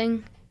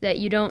something that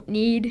you don't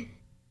need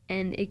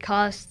and it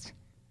costs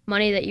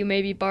money that you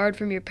maybe borrowed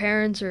from your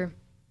parents or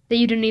that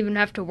you didn't even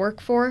have to work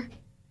for,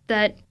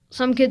 that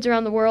some kids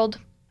around the world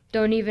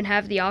don't even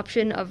have the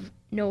option of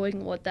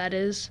knowing what that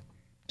is.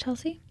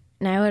 Chelsea?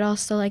 And I would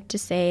also like to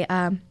say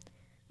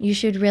you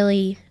should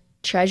really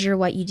treasure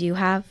what you do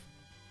have,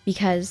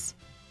 because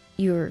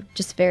you're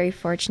just very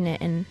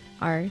fortunate, and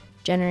our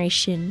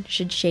generation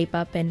should shape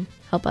up and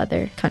help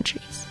other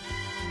countries.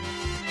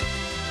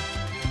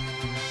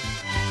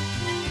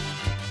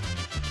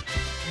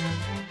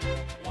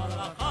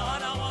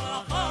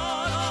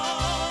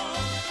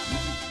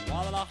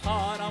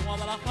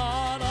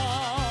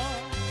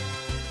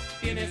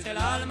 Tienes el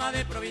alma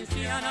de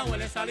provinciana,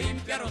 hueles a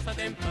limpia rosa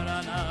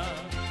temprana.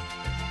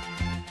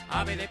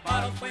 Ave de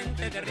paro,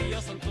 fuente de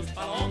río, son tus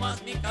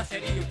palomas mi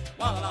caserío.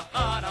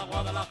 Guadalajara,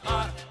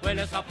 Guadalajara,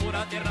 hueles a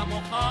pura tierra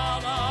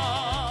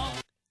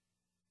mojada.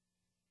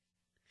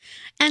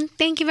 And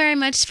thank you very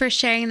much for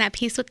sharing that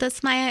piece with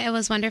us, Maya. It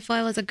was wonderful.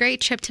 It was a great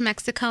trip to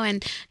Mexico,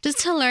 and just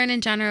to learn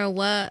in general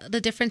what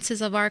the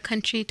differences of our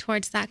country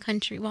towards that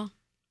country. Well,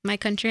 my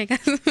country, I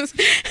guess.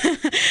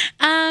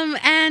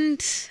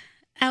 And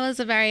that was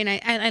a very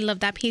nice. I love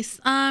that piece.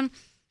 So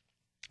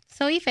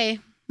Ife,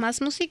 más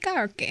música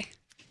or qué?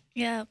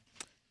 Yeah.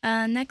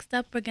 Next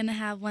up, we're gonna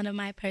have one of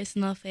my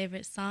personal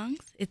favorite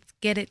songs. It's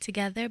 "Get It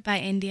Together" by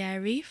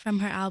India.Arie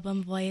from her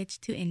album Voyage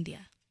to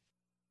India.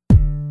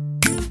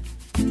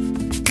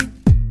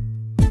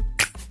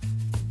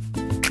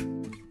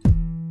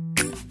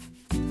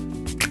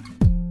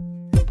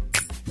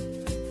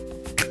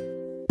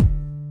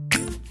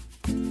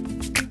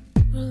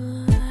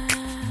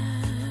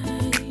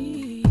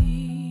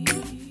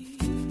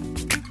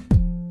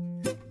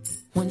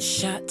 One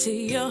shot to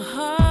your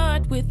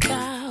heart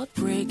without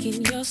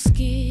breaking your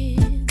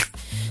skin.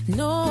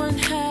 No one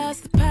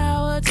has the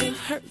power to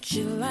hurt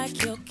you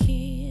like your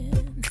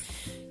kin.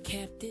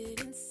 Kept it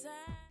inside.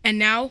 And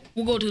now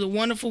we'll go to the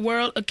wonderful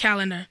world of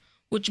calendar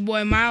with your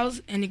boy Miles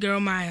and your girl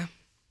Maya.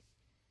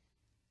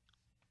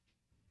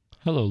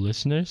 Hello,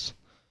 listeners.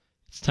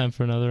 It's time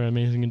for another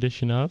amazing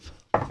edition of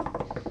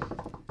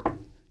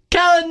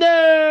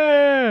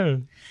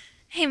Calendar!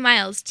 Hey,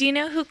 Miles, do you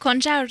know who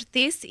Concha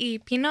Ortiz y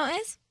Pino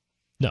is?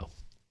 No.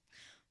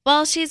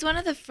 Well, she's one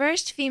of the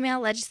first female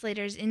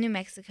legislators in New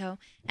Mexico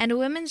and a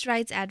women's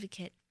rights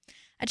advocate.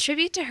 A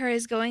tribute to her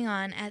is going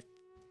on at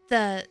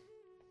the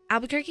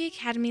Albuquerque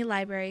Academy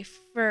Library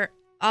for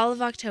all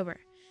of October.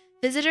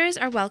 Visitors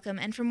are welcome,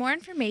 and for more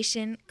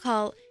information,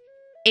 call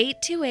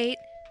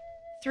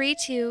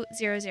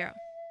 828-3200.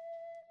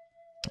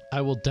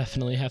 I will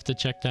definitely have to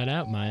check that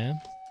out, Maya.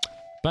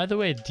 By the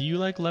way, do you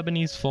like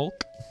Lebanese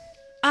folk?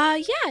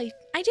 Yeah,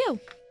 I do.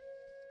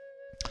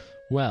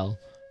 Well,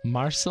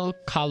 Marcel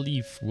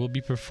Khalif will be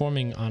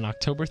performing on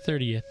October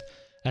 30th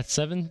at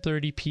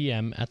 7:30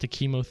 p.m. at the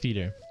Chemo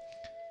Theater.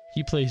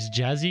 He plays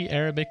jazzy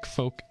Arabic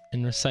folk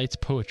and recites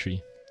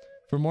poetry.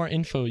 For more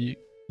info, you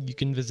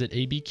can visit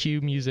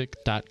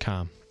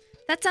abqmusic.com.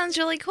 That sounds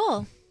really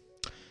cool.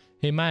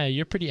 Hey, Maya,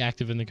 you're pretty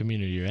active in the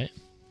community, right?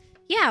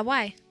 Yeah,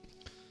 why?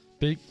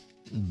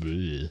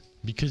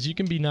 Because you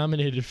can be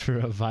nominated for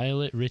a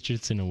Violet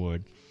Richardson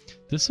Award.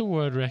 This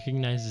award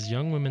recognizes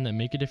young women that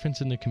make a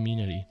difference in the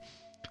community.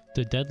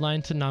 The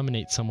deadline to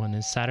nominate someone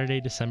is Saturday,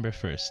 December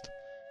 1st.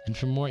 And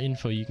for more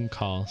info, you can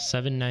call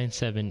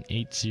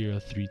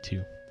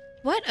 797-8032.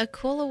 What a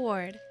cool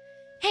award.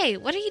 Hey,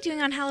 what are you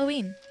doing on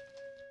Halloween?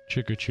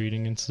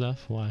 trick-or-treating and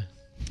stuff? Why?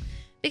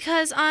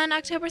 Because on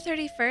October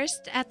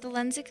 31st at the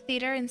Lensic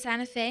Theater in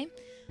Santa Fe,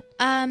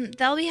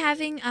 they'll be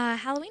having a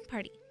Halloween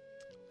party,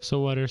 So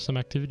what are some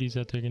activities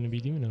that they're going to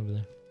be doing over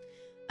there?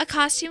 a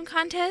costume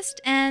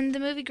contest, and the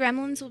movie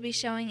Gremlins will be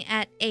showing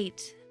at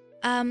 8.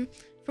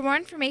 For more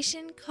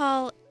information,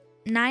 call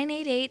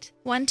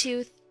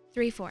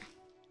 988-1234.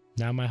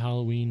 Now my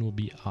Halloween will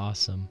be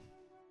awesome.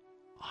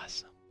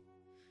 Awesome.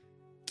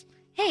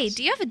 Hey,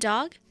 do you have a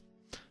dog?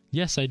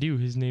 Yes, I do.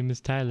 His name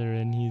is Tyler,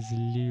 and he's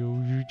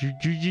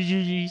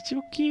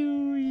so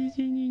cute.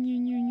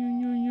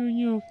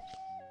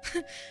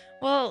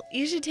 Well,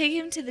 you should take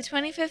him to the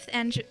 25th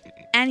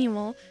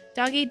annual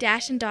Doggy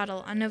Dash and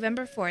Dawdle on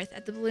November 4th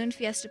at the Balloon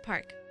Fiesta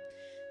Park.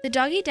 The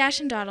Doggy Dash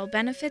and Dawdle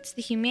benefits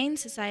the Humane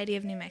Society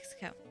of New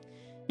Mexico.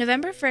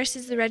 November 1st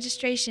is the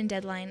registration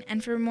deadline,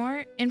 and for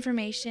more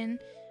information,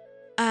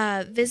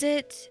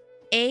 visit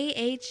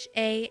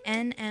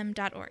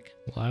ahanm.org.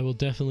 Well, I will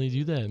definitely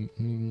do that.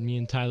 Me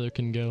and Tyler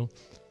can go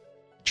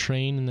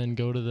train and then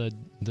go to the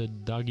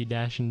Doggy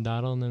Dash and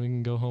Dawdle, and then we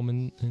can go home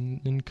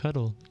and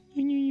cuddle.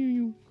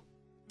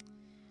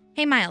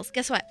 Hey, Miles,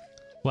 guess what?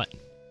 What?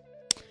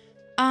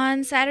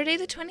 On Saturday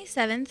the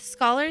 27th,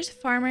 scholars,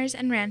 farmers,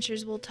 and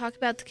ranchers will talk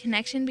about the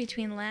connection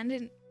between the land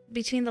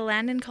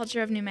and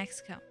culture of New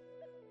Mexico.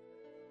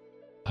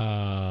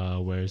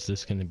 Where is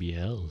this going to be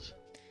held?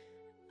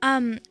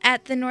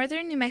 At the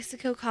Northern New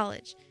Mexico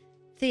College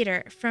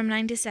Theater from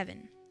 9 to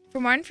 7.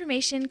 For more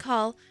information,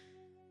 call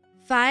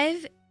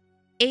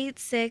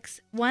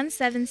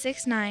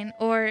 586-1769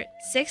 or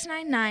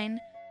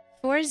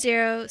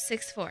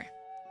 699-4064.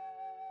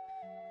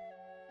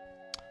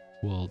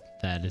 Well,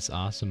 that is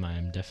awesome. I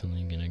am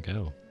definitely going to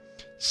go.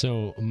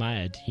 So,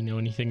 Maya, do you know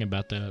anything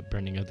about the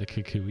burning of the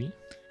kukui?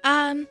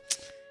 No,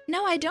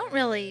 I don't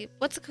really.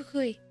 What's a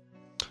kukui?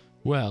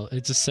 Well,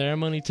 it's a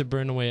ceremony to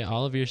burn away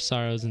all of your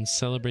sorrows and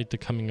celebrate the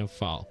coming of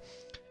fall.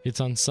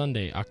 It's on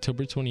Sunday,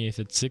 October 28th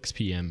at 6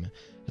 p.m.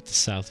 at the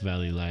South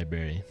Valley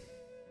Library.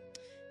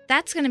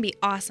 That's going to be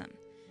awesome.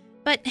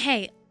 But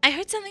hey, I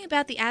heard something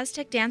about the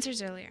Aztec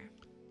dancers earlier.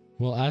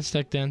 Well,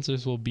 Aztec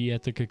dancers will be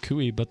at the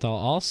kukui, but they'll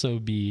also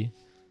be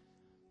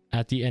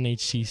at the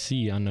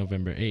NHCC on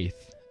November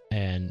 8th.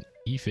 And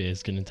Ife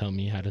is going to tell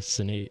me how to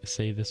say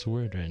this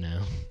word right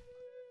now.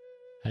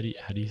 How do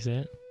you say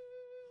it?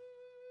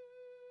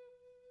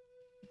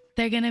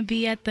 They're going to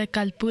be at the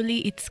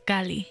Calpuli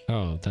Itzcali.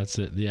 Oh, that's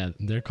it. Yeah,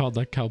 they're called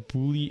the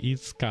Calpuli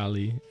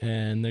Itzcali,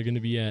 and they're going to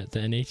be at the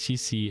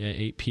NHCC at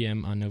 8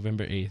 p.m. on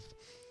November 8th.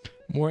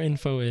 More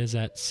info is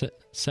at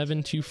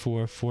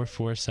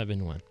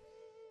 724-4471.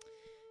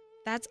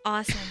 That's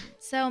awesome.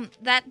 So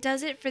that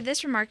does it for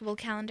this remarkable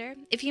calendar.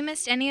 If you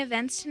missed any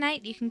events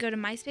tonight, you can go to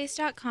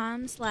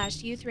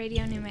myspace.com/Youth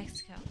Radio New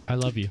Mexico. I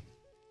love you.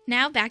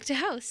 Now back to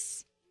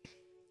hosts.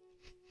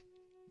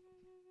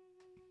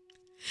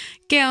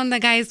 ¿Qué onda,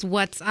 guys?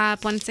 What's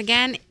up? Once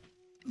again,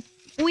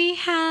 we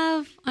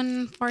have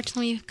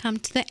unfortunately come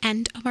to the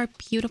end of our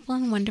beautiful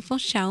and wonderful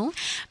show.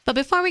 But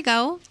before we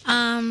go,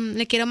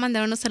 le quiero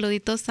mandar unos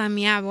saluditos a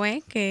mi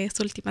abue, que es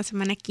su última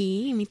semana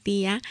aquí, y mi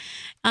tía.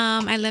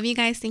 I love you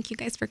guys. Thank you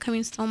guys for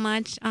coming so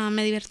much.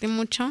 Me divertí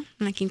mucho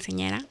en la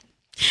quinceañera.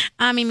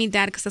 Y mi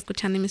dad que está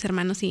escuchando, y mis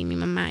hermanos y mi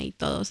mamá y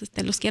todos.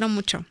 Los quiero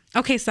mucho.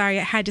 Okay, sorry,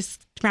 I had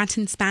just rant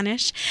in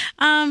Spanish.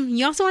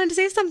 You also wanted to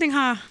say something,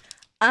 huh?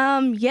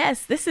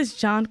 Yes, this is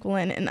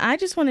Jonquilyn, and I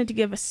just wanted to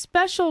give a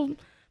special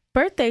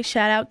birthday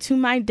shout out to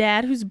my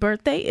dad, whose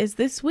birthday is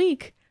this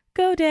week.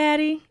 Go,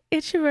 Daddy.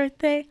 It's your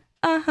birthday.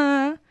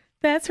 Uh-huh.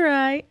 That's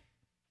right.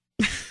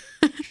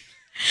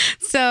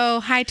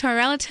 So, hi to our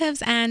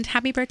relatives, and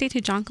happy birthday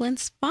to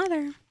Jonquilyn's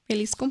father.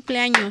 Feliz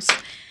cumpleaños.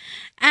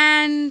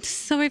 And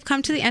so we've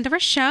come to the end of our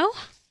show.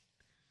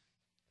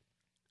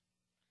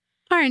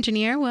 Our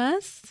engineer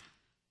was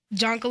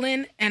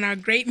Jonquilyn, and our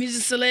great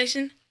music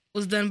selection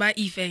was done by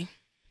Ife.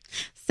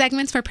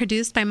 Segments were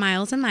produced by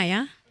Miles and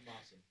Maya.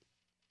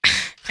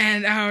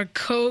 And our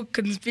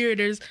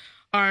co-conspirators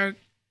are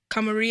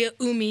Camaria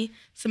Umi,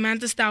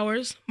 Samantha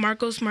Stowers,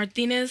 Marcos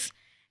Martinez,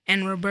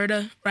 and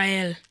Roberta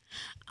Rael.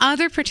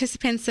 Other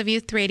participants of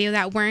Youth Radio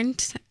that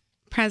weren't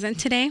present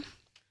today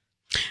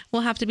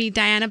will have to be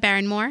Diana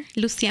Barronmore,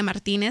 Lucia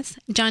Martinez,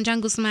 John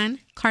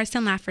Guzman,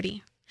 Carson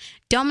Lafferty.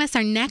 Don't miss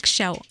our next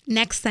show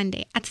next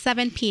Sunday at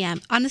 7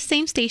 p.m. on the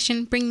same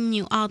station, bringing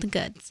you all the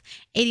goods.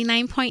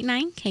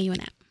 89.9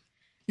 KUNM.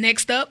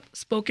 Next up,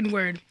 spoken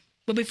word.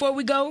 But before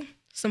we go,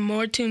 some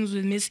more tunes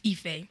with Miss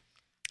Ife.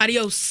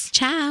 Adios.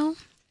 Ciao.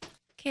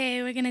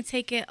 Okay, we're going to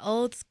take it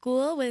old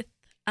school with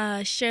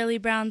Shirley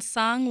Brown's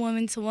song,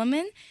 Woman to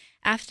Woman.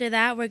 After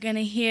that, we're going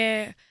to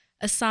hear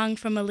a song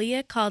from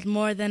Aaliyah called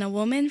More Than a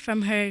Woman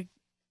from her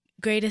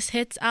Greatest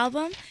Hits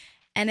album.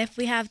 And if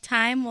we have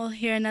time, we'll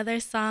hear another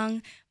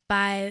song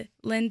by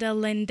Linda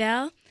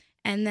Lindell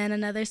and then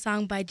another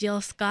song by Jill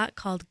Scott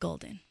called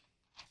Golden.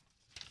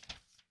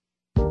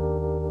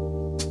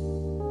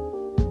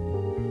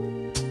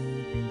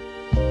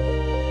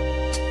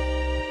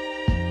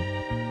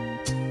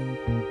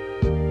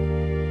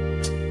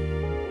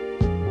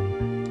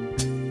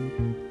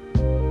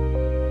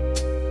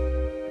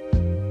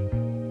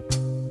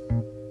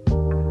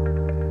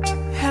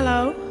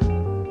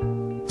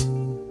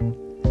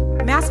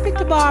 speak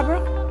to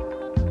Barbara?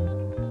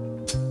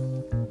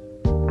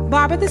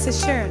 Barbara, this is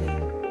Shirley.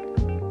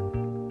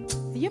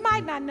 You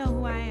might not know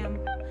who I am,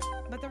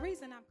 but the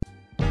reason I'm